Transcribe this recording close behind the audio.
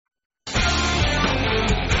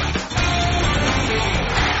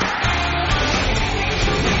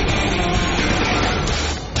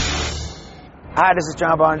Hi, this is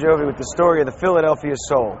John Bon Jovi with the story of the Philadelphia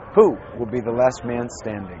Soul. Who will be the last man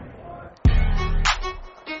standing?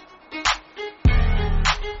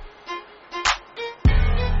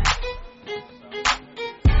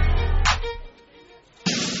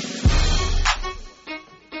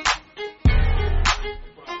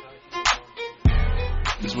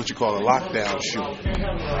 This is what you call a lockdown shoot.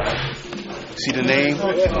 See the name?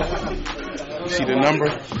 See the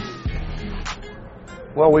number?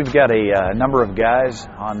 Well, we've got a number of guys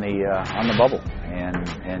on the bubble, and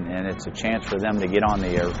it's a chance for them to get on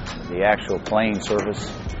the actual playing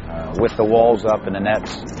surface with the walls up and the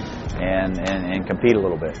nets and compete a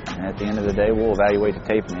little bit. And at the end of the day, we'll evaluate the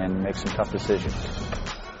tape and make some tough decisions.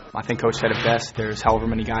 I think Coach said it best. There's however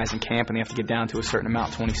many guys in camp, and they have to get down to a certain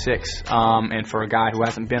amount, 26. And for a guy who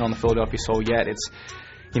hasn't been on the Philadelphia Soul yet, it's,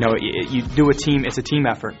 you do a team. It's a team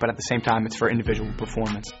effort, but at the same time, it's for individual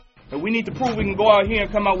performance. And we need to prove we can go out here and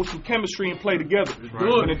come out with some chemistry and play together.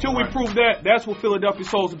 Right. And until we prove that, that's what Philadelphia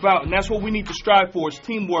Soul's about. And that's what we need to strive for is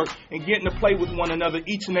teamwork and getting to play with one another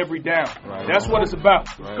each and every down. Right. That's what it's about.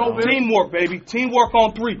 Right. Go, teamwork, baby. Teamwork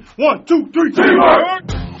on 3. 1, 2, 3, teamwork!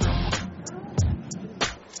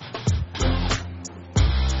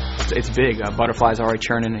 It's big. Butterflies are already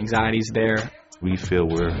churning. Anxiety's there. We feel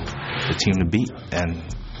we're the team to beat, and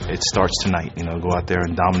it starts tonight. Go out there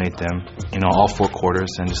and dominate them, all 4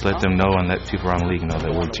 quarters, and just let them know and let people around the league know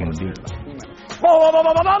that we're the team to beat. Ball, ball, ball,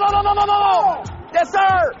 ball, ball, ball, ball, ball, ball. Yes,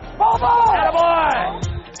 sir. Ball, ball. Attaboy.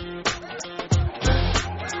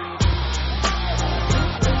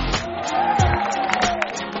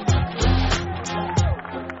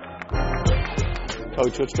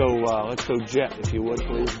 Coach, let's go Jet, if you would,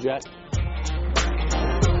 please, Jet.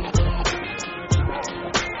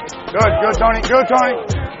 Good, Tony. Good, Tony.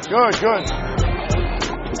 Good.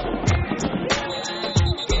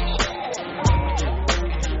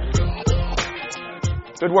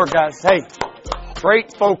 Good work, guys. Hey,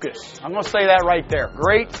 great focus. I'm going to say that right there.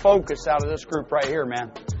 Great focus out of this group right here,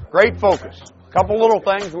 man. Great focus. Couple little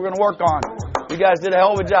things we're going to work on. You guys did a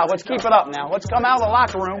hell of a job. Let's keep it up now. Let's come out of the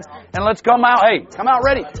locker room and let's come out. Hey, come out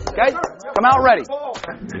ready. Okay? Come out ready.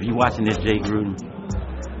 If you're watching this, Jay Gruden,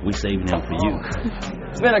 we saving him for you.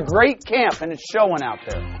 It's been a great camp and it's showing out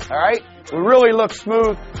there. All right? We really look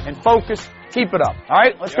smooth and focused. Keep it up. All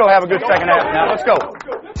right? Let's go have a good second half now. Let's go.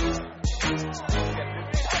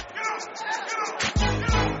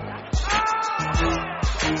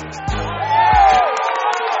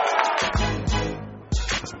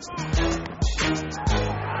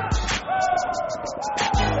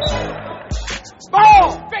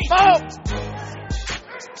 Ball!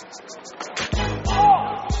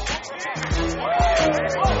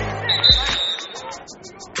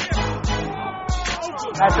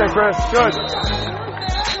 That's it, Chris. Good.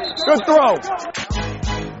 Good throw.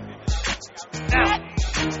 Now.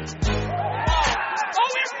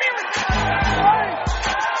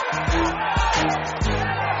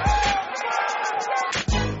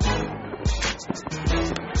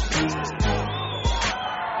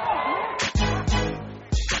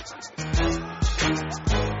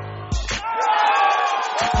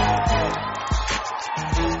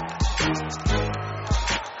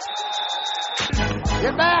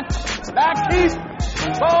 Get back. Back, Keith.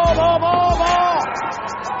 Ball, ball, ball, ball.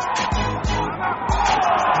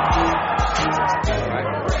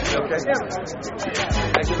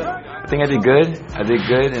 I think I did good. I did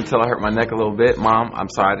good until I hurt my neck a little bit. Mom, I'm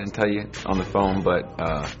sorry I didn't tell you on the phone, but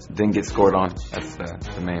didn't get scored on. That's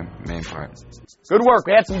the main part. Good work.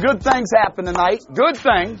 We had some good things happen tonight. Good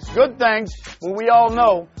things. Well, we all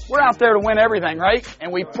know we're out there to win everything, right?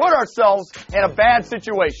 And we put ourselves in a bad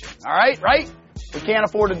situation. All right? Right? We can't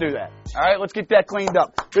afford to do that. All right? Let's get that cleaned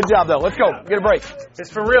up. Good job, though. Let's go. Get a break.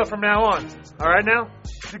 It's for real from now on. All right, now?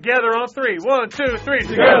 Together on 3. 1, 2, 3.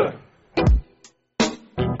 Together.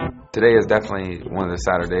 Today is definitely one of the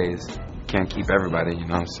sadder days. Can't keep everybody,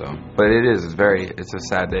 so. But it's a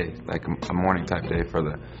sad day, like a mourning type day for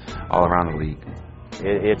all around the league.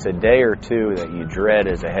 It's a day or two that you dread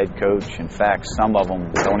as a head coach. In fact, some of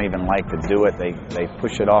them don't even like to do it. They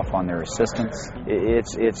push it off on their assistants.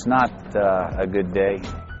 It's not a good day.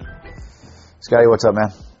 Scotty, what's up,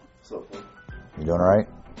 man? What's up, man? You doing all right?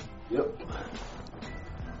 Yep.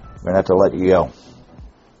 I'm going to have to let you go.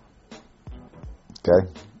 Okay?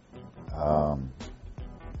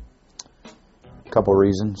 Couple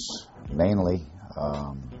reasons. Mainly,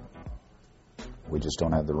 we just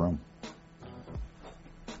don't have the room.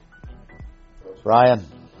 Ryan,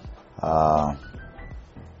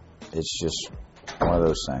 it's just one of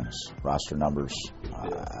those things. Roster numbers.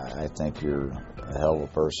 I think you're a hell of a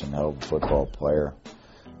person, a hell of a football player.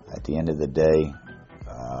 At the end of the day,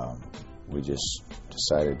 we just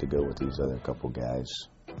decided to go with these other couple guys.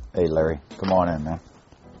 Hey, Larry, come on in, man.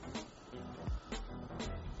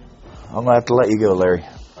 I'm gonna have to let you go, Larry.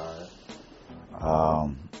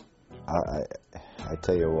 All right. I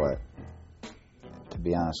tell you what. To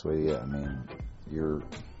be honest with you, I mean, you're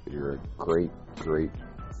a great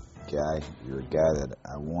guy. You're a guy that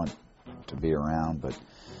I want to be around, but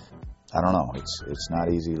I don't know. It's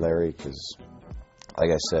not easy, Larry, because, like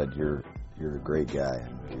I said, you're a great guy.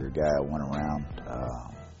 You're a guy I want around.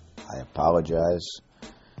 I apologize,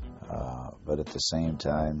 but at the same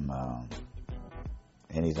time,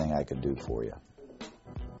 anything I could do for you.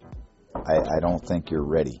 I don't think you're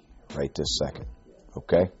ready right this second,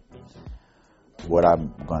 okay? What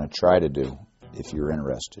I'm going to try to do, if you're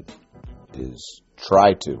interested, is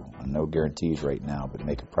try to, and no guarantees right now, but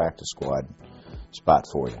make a practice squad spot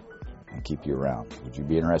for you and keep you around. Would you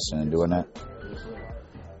be interested in doing that?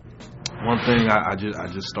 One thing, I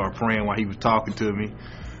just started praying while he was talking to me,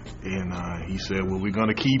 and he said, "Well, we're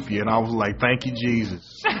gonna keep you," and I was like, "Thank you,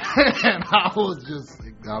 Jesus." And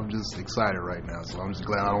I'm just excited right now. So I'm just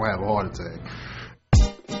glad I don't have a heart attack.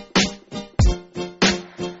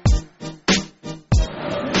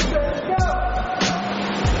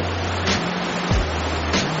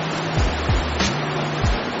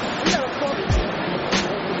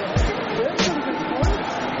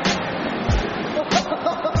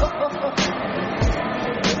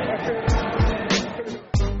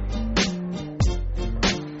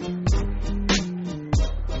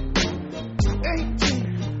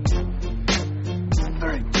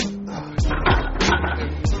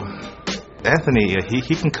 Anthony,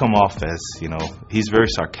 he can come off as, he's very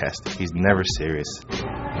sarcastic. He's never serious.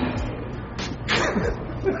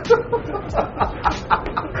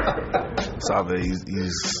 Save,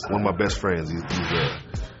 he's one of my best friends. He's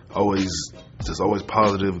always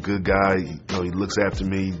positive, good guy. He looks after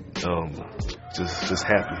me, just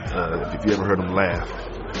happy. If you ever heard him laugh,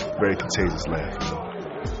 very contagious laugh.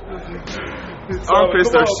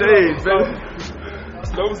 Armpits are shaved, baby.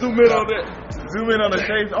 Don't zoom in on that. Zoom in on the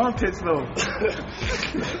shaved armpits, though.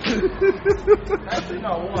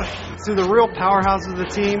 See, the real powerhouse of the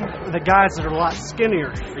team are the guys that are a lot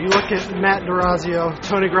skinnier. You look at Matt D'Orazio,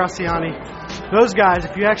 Tony Graciani. Those guys,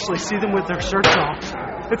 if you actually see them with their shirts off,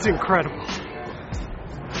 it's incredible.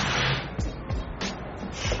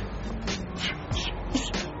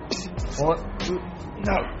 What?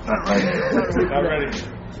 No, not ready. Not ready.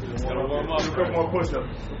 Gotta warm up. A couple more push-ups.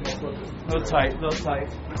 No tight.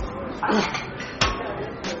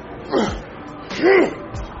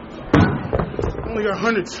 Only got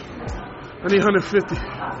hundreds. I need 150.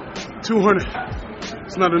 200.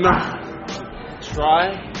 It's not enough.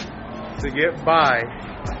 Try to get by.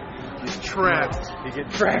 Get trapped. You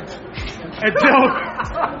get trapped. And don't.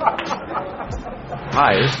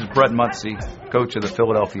 Hi, this is Brett Mutze, coach of the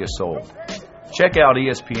Philadelphia Soul. Check out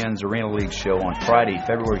ESPN's Arena League show on Friday,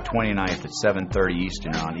 February 29th at 7:30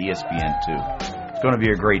 Eastern on ESPN2. It's going to be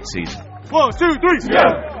a great season. 1, 2, 3,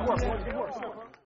 yeah!